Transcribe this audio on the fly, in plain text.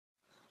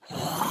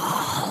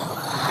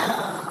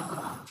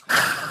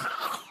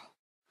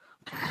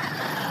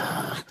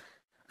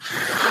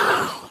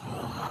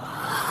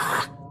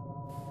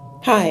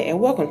Hi and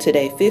welcome to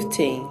day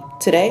 15.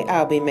 Today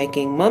I'll be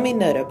making mummy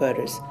Nutter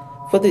Butters.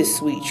 For this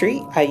sweet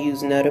treat I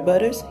use Nutter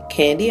Butters,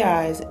 candy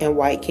eyes, and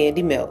white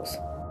candy melts.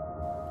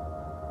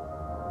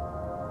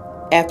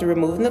 After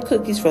removing the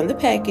cookies from the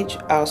package,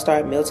 I'll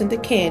start melting the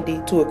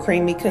candy to a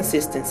creamy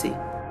consistency.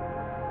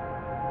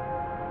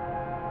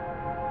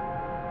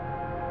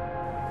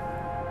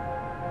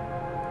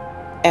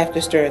 After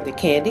stirring the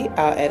candy,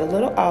 I'll add a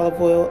little olive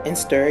oil and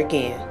stir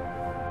again.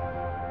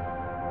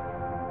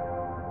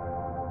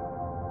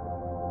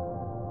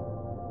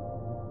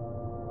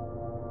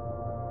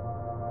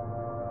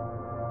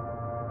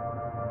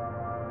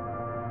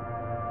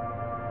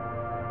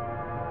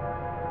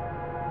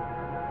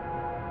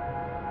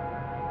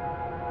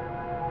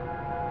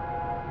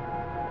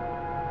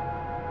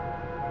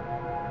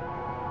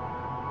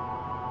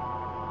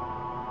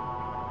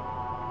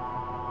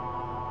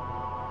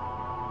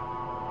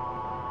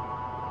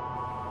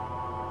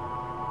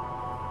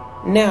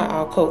 Now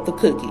I'll coat the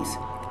cookies.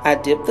 I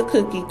dip the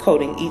cookie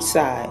coating each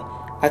side.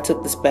 I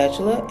took the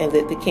spatula and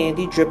let the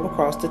candy drip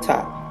across the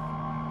top.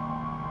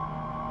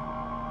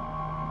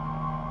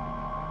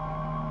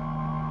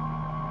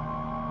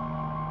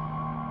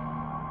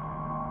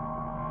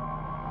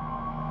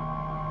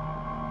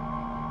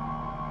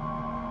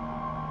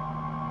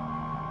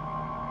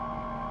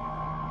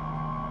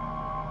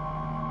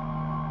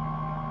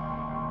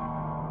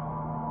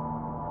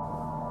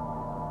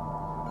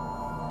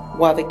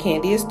 While the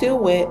candy is still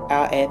wet,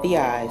 I'll add the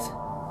eyes.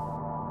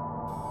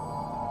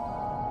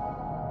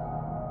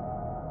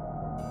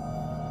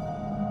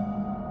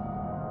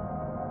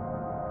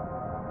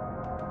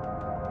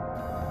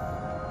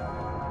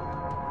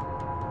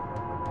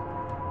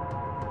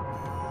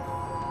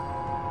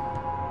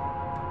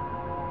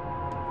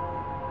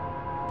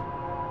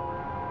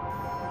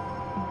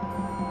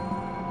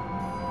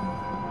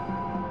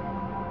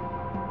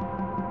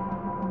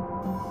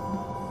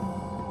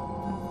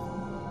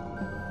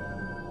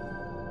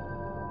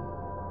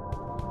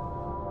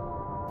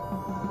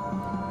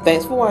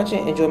 Thanks for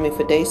watching and join me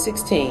for day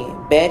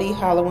 16, Baddie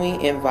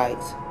Halloween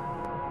Invites.